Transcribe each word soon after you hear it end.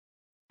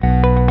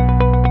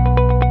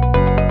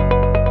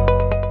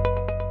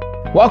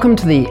Welcome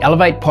to the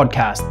Elevate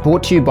podcast,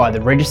 brought to you by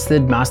the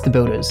Registered Master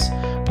Builders,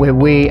 where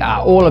we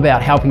are all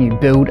about helping you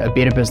build a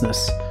better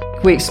business.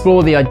 We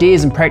explore the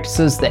ideas and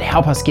practices that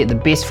help us get the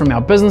best from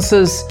our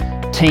businesses,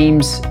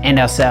 teams, and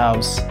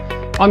ourselves.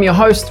 I'm your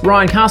host,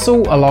 Ryan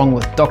Castle, along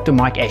with Dr.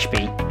 Mike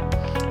Ashby.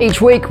 Each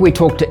week, we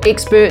talk to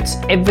experts,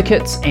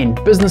 advocates, and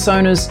business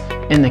owners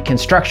in the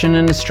construction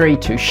industry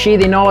to share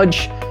their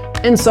knowledge,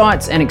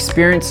 insights, and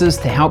experiences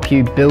to help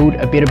you build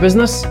a better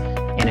business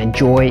and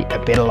enjoy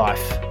a better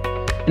life.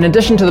 In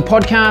addition to the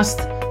podcast,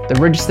 the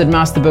Registered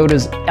Master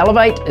Builders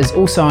Elevate is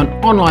also an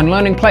online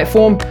learning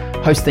platform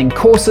hosting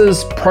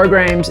courses,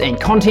 programs, and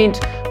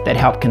content that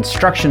help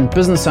construction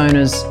business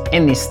owners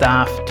and their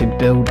staff to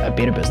build a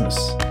better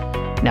business.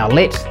 Now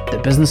let the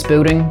business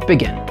building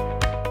begin.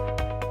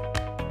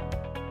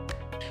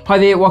 Hi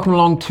there, welcome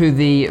along to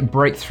the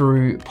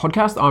Breakthrough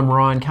podcast. I'm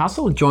Ryan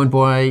Castle, joined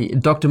by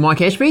Dr. Mike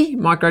Ashby.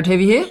 Mike, great to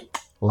have you here.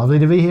 Lovely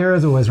to be here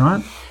as always,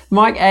 Ryan.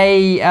 Mike,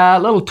 a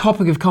little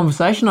topic of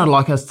conversation I'd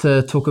like us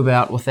to talk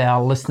about with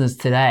our listeners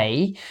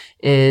today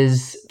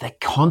is the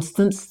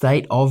constant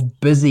state of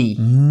busy.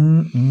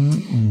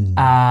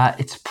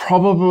 It's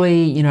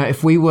probably,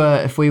 if we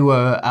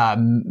were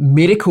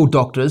medical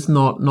doctors,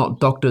 not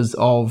doctors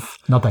of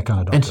not that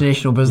kind of doctor.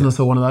 International business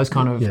or one of those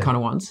kind of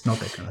ones. Not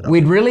that kind of doctor.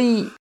 We'd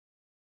really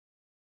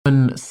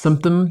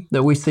symptom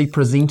that we see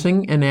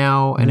presenting in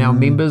our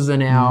members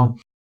and our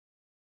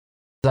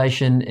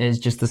organization is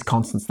just this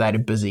constant state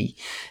of busy.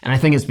 And I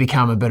think it's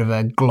become a bit of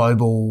a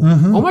global,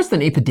 almost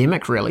an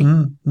epidemic really.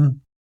 A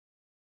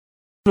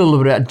little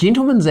bit about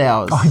gentlemen's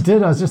hours. I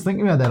did. I was just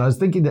thinking about that. I was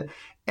thinking that,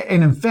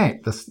 and in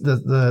fact,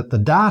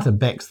 the data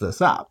backs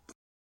this up.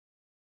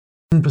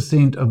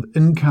 10% of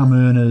income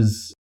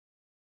earners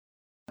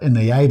in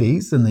the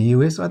 80s in the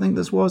US, I think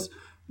this was,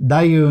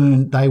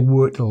 they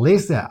worked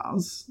less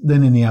hours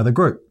than any other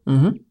group.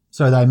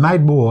 So they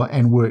made more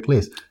and worked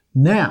less.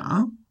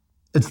 Now,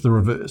 it's the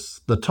reverse.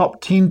 The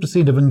top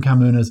 10% of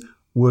income earners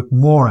work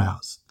more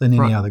hours than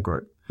any other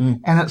group.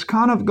 And it's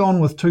kind of gone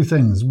with two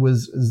things,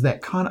 is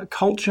that kind of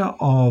culture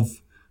of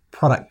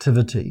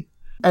productivity.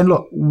 And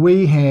look,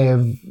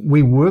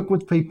 we work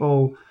with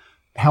people,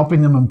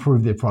 helping them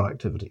improve their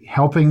productivity,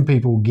 helping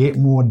people get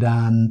more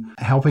done,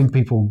 helping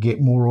people get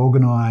more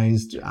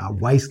organized,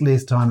 waste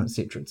less time,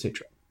 etc.,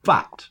 etc.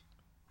 But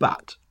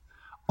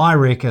I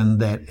reckon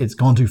that it's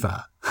gone too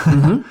far.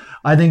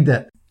 I think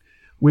that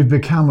we've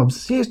become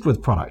obsessed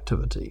with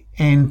productivity,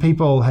 and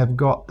people have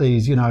got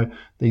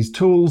these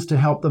tools to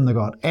help them. They've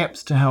got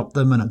apps to help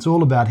them, and it's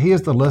all about,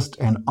 here's the list,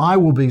 and I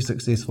will be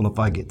successful if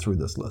I get through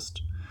this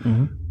list.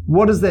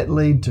 What does that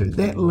lead to?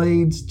 That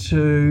leads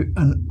to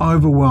an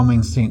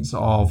overwhelming sense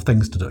of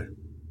things to do.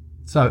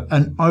 So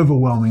an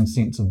overwhelming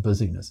sense of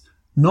busyness,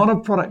 not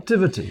of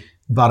productivity,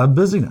 but of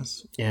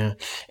busyness. Yeah.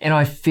 And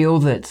I feel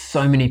that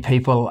so many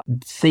people are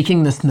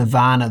seeking this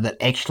nirvana that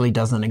actually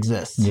doesn't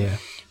exist. Yeah.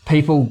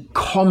 People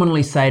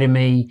commonly say to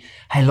me,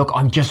 hey, look,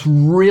 I'm just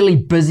really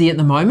busy at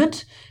the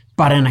moment,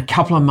 but in a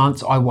couple of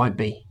months I won't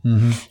be.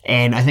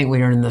 And I think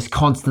we're in this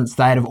constant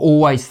state of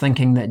always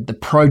thinking that the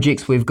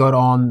projects we've got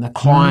on, the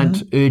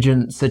client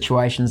urgent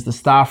situations, the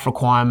staff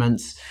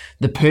requirements,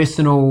 the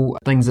personal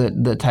things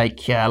that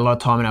take a lot of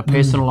time in our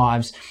personal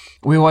lives,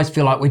 we always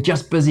feel like we're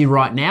just busy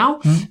right now,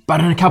 but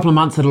in a couple of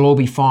months it'll all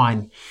be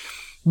fine.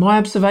 My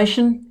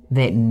observation,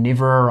 that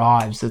never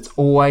arrives. It's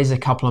always a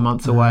couple of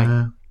months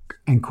away.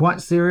 And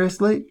quite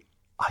seriously,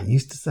 I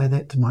used to say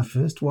that to my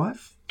first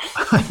wife.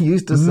 I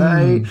used to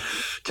say,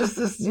 just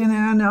this, no,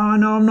 I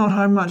know I'm not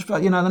home much,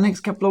 but, the next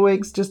couple of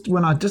weeks, just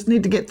when I just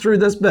need to get through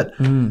this bit.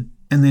 And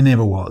there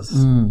never was.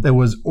 There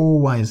was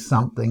always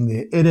something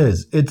there. It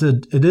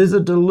is a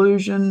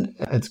delusion.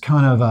 It's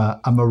kind of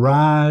a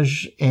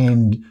mirage.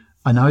 And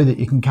I know that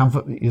you can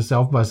comfort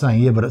yourself by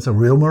saying, yeah, but it's a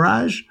real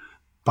mirage.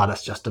 But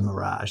it's just a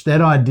mirage.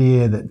 That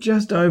idea that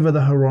just over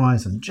the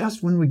horizon,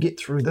 just when we get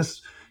through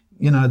this,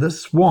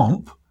 this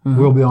swamp,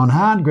 we'll be on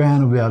hard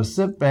ground, we'll be able to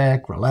sit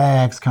back,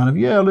 relax,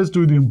 let's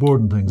do the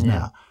important things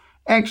now.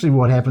 Actually,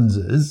 what happens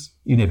is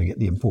you never get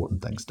the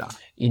important things done.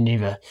 You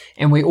never.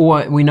 And we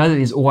know that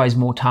there's always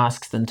more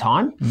tasks than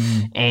time,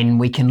 and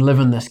we can live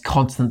in this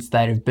constant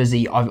state of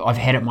busy. I've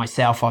had it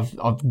myself.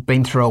 I've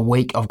been through a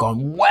week. I've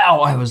gone,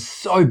 wow, I was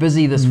so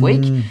busy this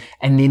week.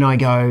 And then I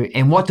go,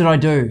 and what did I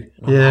do?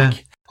 And I'm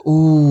like,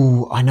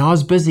 ooh, I know I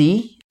was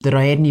busy. Did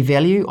I add any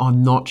value?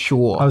 I'm not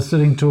sure. I was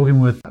sitting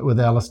talking with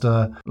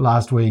Alistair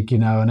last week,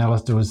 and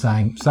Alistair was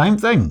saying, same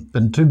thing,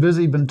 been too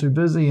busy.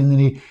 And then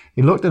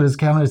he looked at his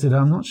calendar and said,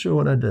 I'm not sure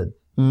what I did.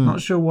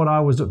 Not sure what I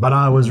was doing, but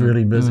I was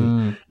really busy.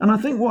 And I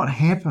think what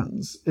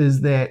happens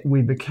is that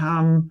we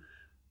become,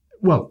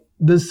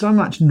 there's so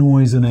much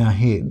noise in our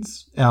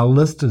heads. Our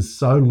list is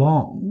so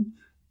long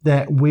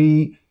that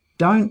we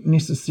don't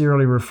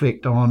necessarily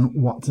reflect on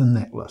what's in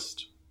that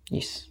list.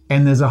 Yes.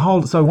 And there's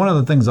so one of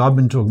the things I've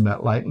been talking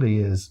about lately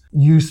is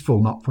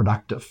useful, not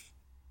productive.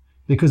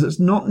 Because it's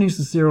not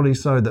necessarily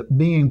so that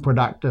being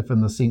productive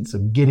in the sense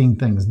of getting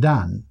things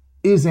done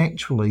is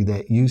actually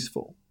that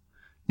useful.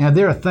 Now,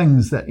 there are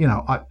things that,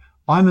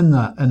 I'm in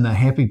the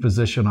happy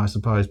position, I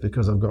suppose,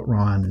 because I've got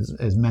Ryan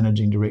as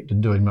managing director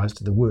doing most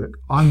of the work.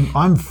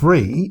 I'm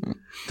free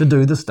to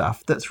do the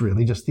stuff that's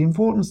really just the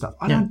important stuff.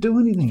 I don't do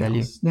anything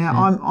else.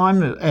 Now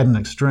I'm at an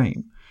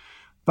extreme,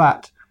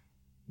 but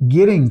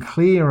getting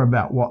clear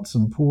about what's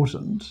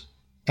important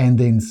and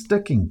then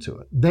sticking to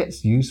it,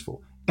 that's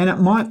useful. And it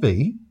might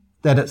be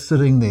that it's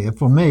sitting there.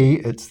 For me,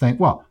 it's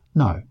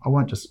no, I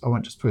won't just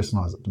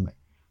personalise it to me.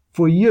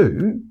 For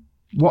you,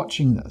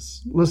 watching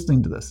this,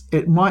 listening to this,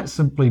 it might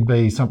simply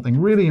be something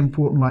really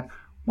important like,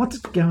 what's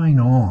going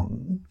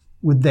on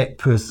with that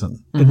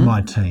person in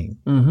my team?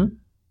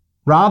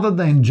 Rather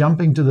than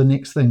jumping to the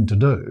next thing to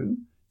do,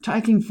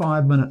 taking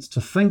 5 minutes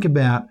to think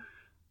about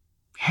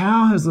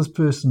how has this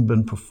person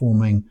been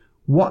performing,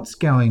 what's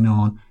going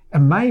on,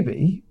 and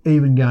maybe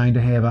even going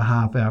to have a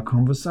half-hour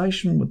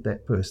conversation with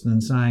that person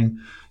and saying,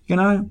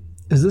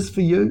 is this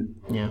for you?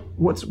 Yeah.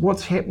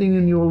 What's happening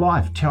in your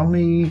life? Tell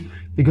me,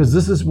 because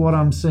this is what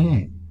I'm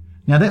seeing.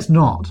 Now, that's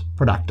not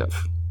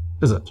productive,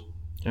 is it?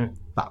 No.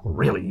 But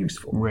really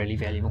useful. Really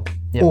valuable.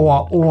 Yep.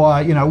 Or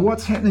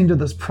what's happening to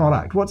this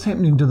product? What's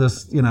happening to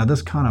this,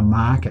 this kind of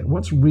market?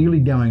 What's really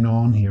going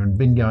on here and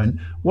been going?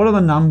 What are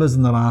the numbers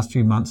in the last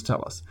few months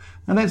tell us?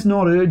 And that's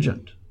not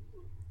urgent.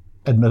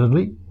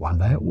 Admittedly, one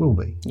day it will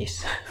be.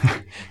 Yes.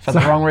 For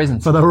the wrong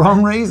reasons. For the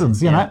wrong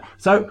reasons, you know.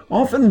 So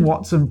often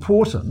what's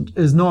important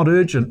is not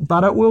urgent,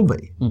 but it will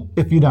be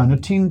if you don't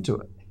attend to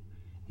it.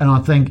 And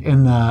I think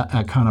in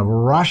a kind of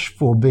rush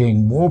for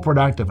being more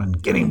productive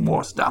and getting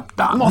more stuff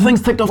done. More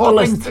things ticked off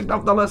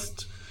the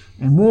list.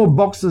 And more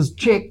boxes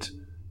checked,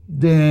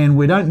 then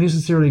we don't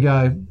necessarily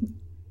go,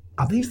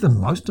 are these the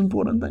most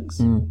important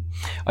things?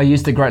 I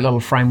used a great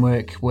little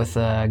framework with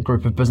a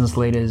group of business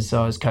leaders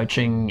I was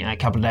coaching a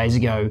couple of days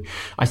ago.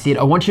 I said,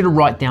 I want you to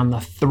write down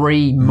the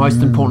 3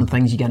 most important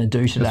things you're going to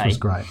do today. This was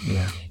great,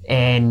 yeah.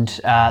 And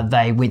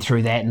they went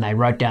through that and they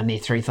wrote down their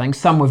 3 things.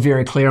 Some were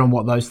very clear on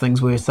what those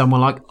things were. Some were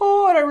like,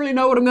 I don't really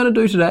know what I'm going to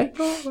do today.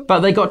 But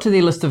they got to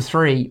their list of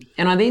 3.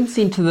 And I then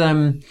said to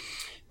them,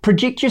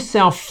 project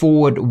yourself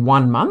forward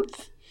 1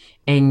 month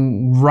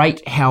and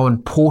rate how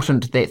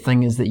important that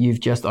thing is that you've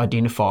just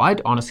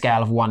identified on a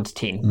scale of 1 to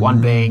 10.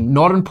 1 being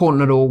not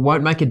important at all,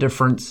 won't make a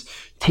difference.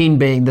 10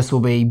 being this will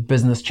be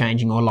business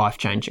changing or life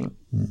changing.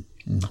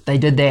 They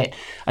did that.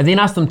 I then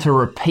asked them to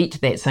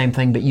repeat that same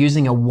thing, but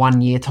using a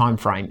 1-year time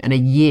frame. In a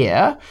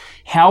year,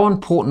 how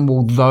important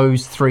will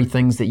those 3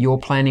 things that you're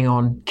planning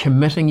on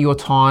committing your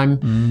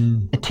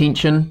time,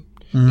 attention,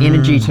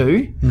 energy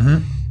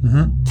to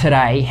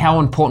today, how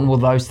important will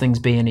those things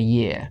be in a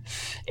year?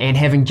 And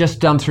having just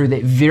done through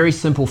that very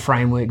simple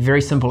framework,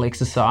 very simple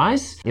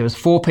exercise, there was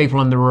 4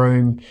 people in the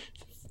room.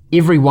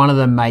 Every one of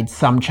them made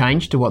some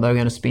change to what they were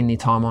going to spend their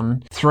time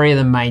on. 3 of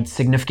them made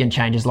significant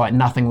changes, like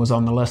nothing was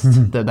on the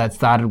list that they'd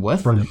started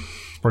with. Brilliant.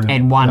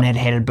 And one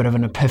had a bit of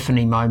an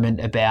epiphany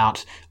moment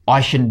about, I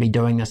shouldn't be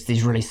doing this.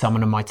 There's really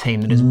someone in my team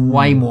that is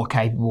way more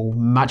capable,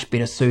 much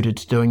better suited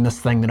to doing this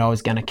thing that I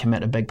was going to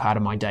commit a big part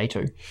of my day to.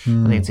 I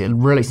think it's a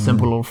really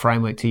simple little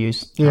framework to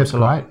use. Yeah, it's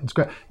great. It's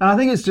great. And I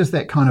think it's just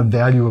that kind of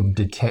value of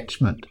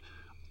detachment.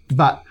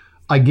 But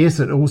I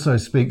guess it also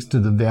speaks to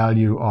the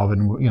value of,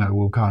 and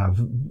we'll kind of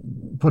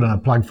put in a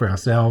plug for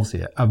ourselves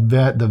here,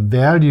 the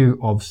value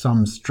of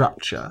some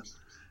structure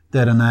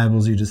that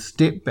enables you to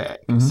step back,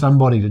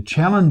 somebody to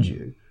challenge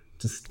you,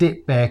 to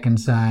step back and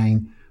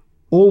saying,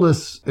 all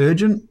this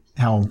urgent,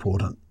 how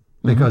important?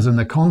 Because in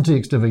the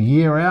context of a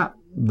year out,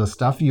 the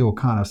stuff you're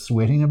kind of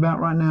sweating about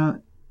right now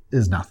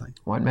is nothing.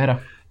 Won't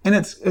matter. And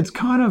it's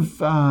kind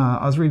of,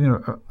 I was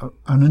reading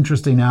an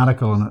interesting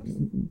article,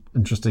 and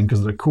interesting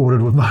because it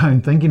accorded with my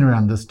own thinking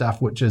around this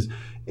stuff, which is,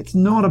 it's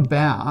not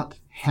about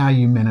how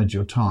you manage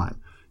your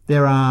time.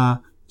 There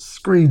are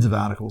screeds of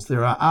articles.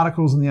 There are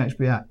articles in the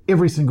HBR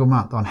every single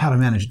month on how to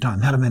manage your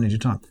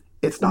time,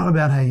 It's not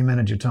about how you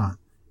manage your time.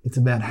 It's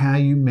about how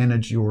you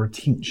manage your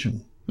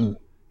attention.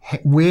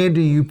 Where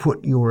do you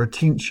put your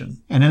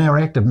attention? And in our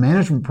active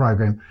management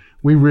program,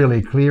 we're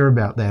really clear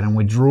about that, and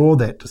we draw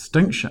that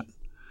distinction.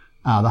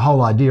 The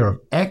whole idea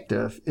of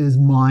active is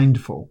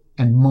mindful,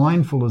 and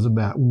mindful is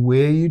about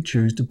where you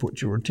choose to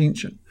put your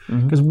attention.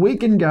 Because we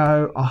can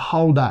go a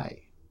whole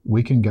day,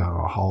 we can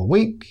go a whole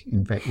week,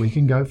 in fact, we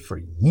can go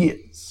for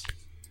years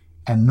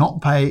and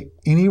not pay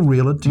any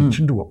real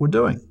attention to what we're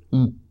doing.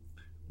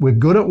 We're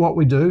good at what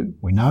we do,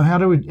 we know how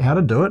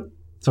to do it,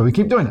 so we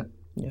keep doing it.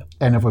 Yeah.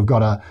 And if we've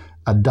got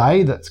a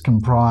day that's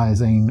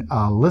comprising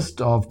a list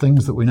of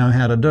things that we know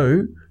how to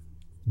do,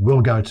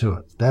 we'll go to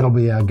it. That'll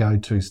be our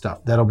go-to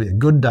stuff. That'll be a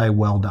good day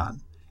well done.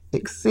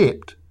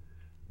 Except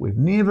we've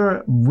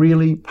never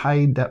really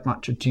paid that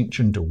much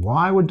attention to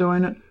why we're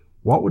doing it,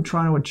 what we're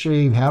trying to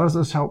achieve, how does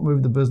this help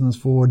move the business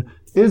forward,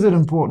 is it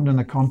important in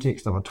the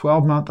context of a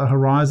 12-month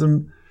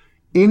horizon,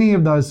 any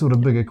of those sort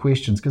of bigger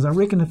questions. Because I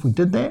reckon if we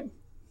did that,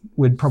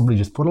 we'd probably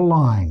just put a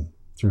line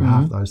through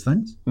half those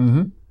things.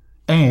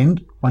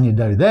 And when you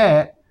do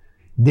that,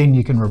 then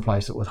you can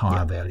replace it with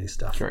higher value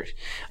stuff. True.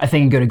 I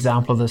think a good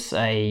example of this,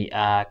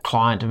 a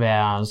client of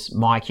ours,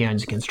 Mike, he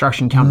owns a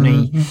construction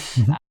company.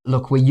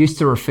 Look, we used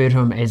to refer to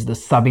him as the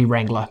subby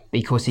wrangler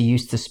because he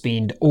used to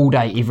spend all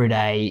day, every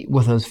day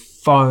with his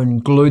phone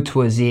glued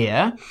to his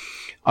ear.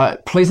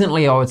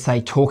 Pleasantly, I would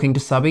say talking to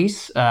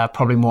subbies,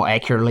 probably more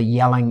accurately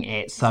yelling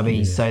at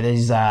subbies. Yeah. So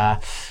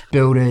there's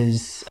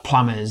builders,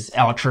 plumbers,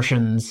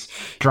 electricians,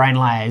 drain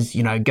layers,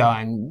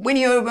 going, when are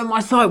you over my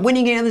site? When are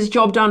you getting this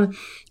job done?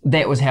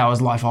 That was how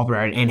his life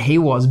operated. And he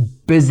was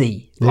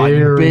busy,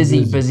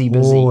 busy.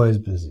 Always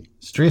busy.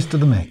 Stressed to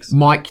the max.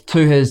 Mike,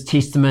 to his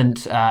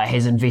testament,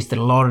 has invested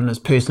a lot in his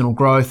personal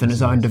growth and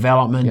his own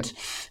development.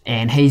 Yep.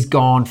 And he's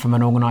gone from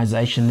an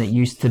organisation that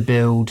used to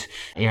build,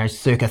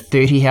 circa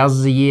 30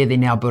 houses a year. They're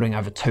now building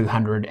over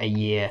 200 a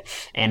year.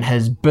 And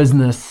his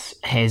business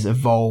has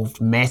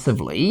evolved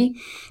massively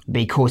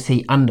because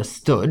he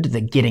understood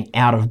that getting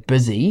out of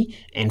busy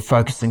and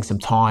focusing some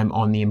time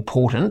on the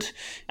important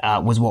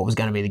was what was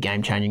going to be the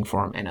game changing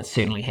for him. And it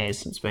certainly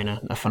has. It's been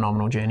a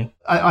phenomenal journey.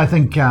 I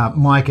think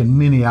Mike and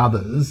many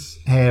others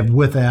have,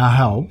 with our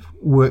help,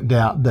 worked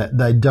out that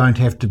they don't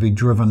have to be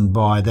driven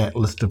by that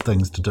list of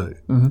things to do.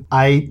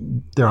 Mm-hmm.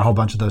 There are a whole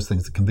bunch of those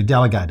things that can be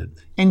delegated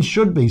and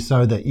should be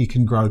so that you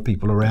can grow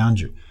people around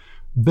you.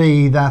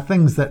 B, they're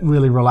things that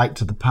really relate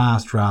to the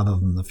past rather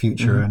than the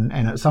future. Mm-hmm.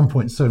 And at some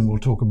point soon we'll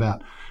talk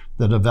about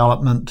the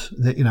development,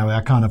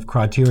 our kind of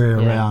criteria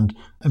around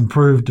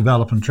improve,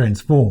 develop and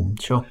transform.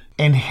 Sure.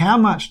 And how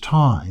much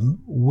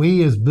time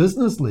we as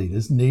business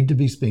leaders need to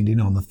be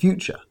spending on the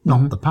future,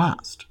 not the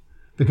past.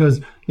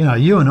 Because,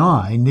 you and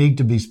I need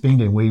to be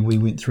spending, we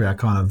went through our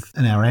kind of,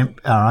 in our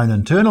own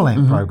internal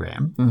AMP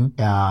program,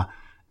 our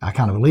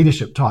kind of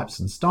leadership types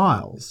and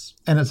styles.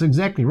 And it's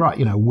exactly right.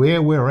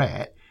 Where we're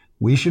at,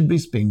 we should be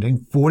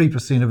spending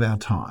 40% of our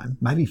time,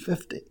 maybe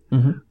 50,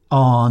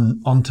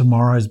 on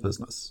tomorrow's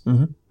business.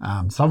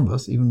 Mm-hmm. Some of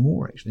us even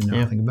more, actually,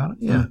 now I think about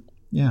it.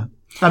 Yeah.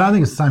 But I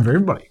think it's the same for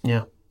everybody.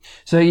 Yeah.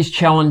 So his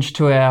challenge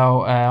to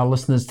our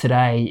listeners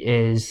today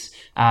is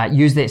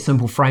use that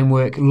simple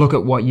framework, look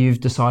at what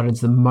you've decided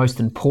is the most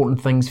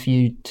important things for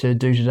you to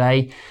do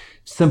today.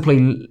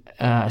 Simply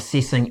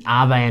assessing,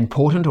 are they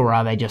important or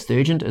are they just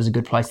urgent, is a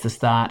good place to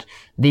start.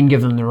 Then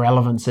give them the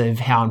relevance of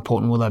how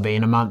important will they be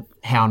in a month,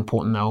 how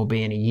important they will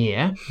be in a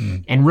year,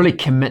 and really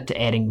commit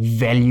to adding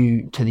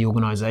value to the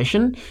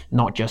organisation,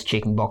 not just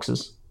checking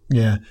boxes.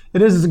 Yeah,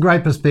 it is. It's a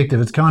great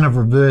perspective. It's kind of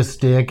reverse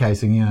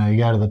staircasing. You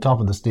go to the top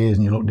of the stairs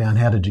and you look down,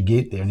 how did you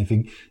get there? And if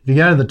you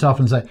go to the top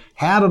and say,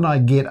 how did I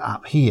get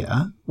up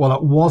here? Well,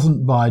 it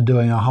wasn't by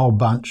doing a whole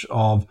bunch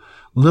of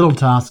little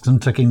tasks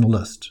and ticking the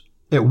list.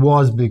 It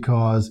was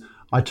because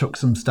I took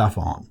some stuff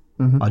on.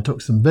 Mm-hmm. I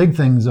took some big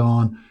things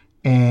on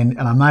and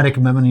I made a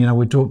commitment.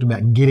 We talked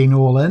about getting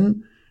all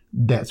in.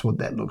 That's what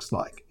that looks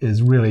like,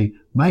 is really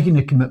making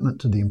a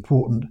commitment to the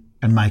important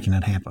and making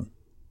it happen.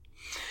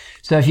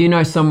 So if you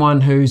know someone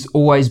who's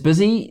always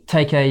busy,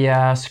 take a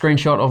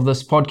screenshot of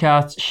this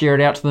podcast, share it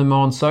out to them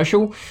on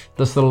social.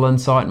 This little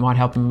insight might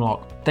help them a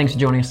lot. Thanks for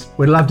joining us.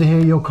 We'd love to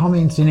hear your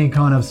comments, any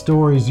kind of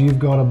stories you've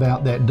got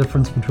about that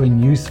difference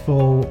between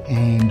useful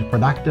and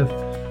productive.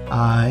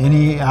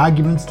 Any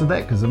arguments to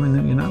that? Because,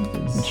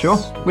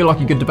 Sure. We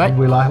like a good debate.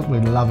 We love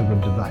a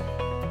good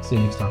debate. See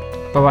you next time.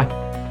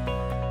 Bye-bye.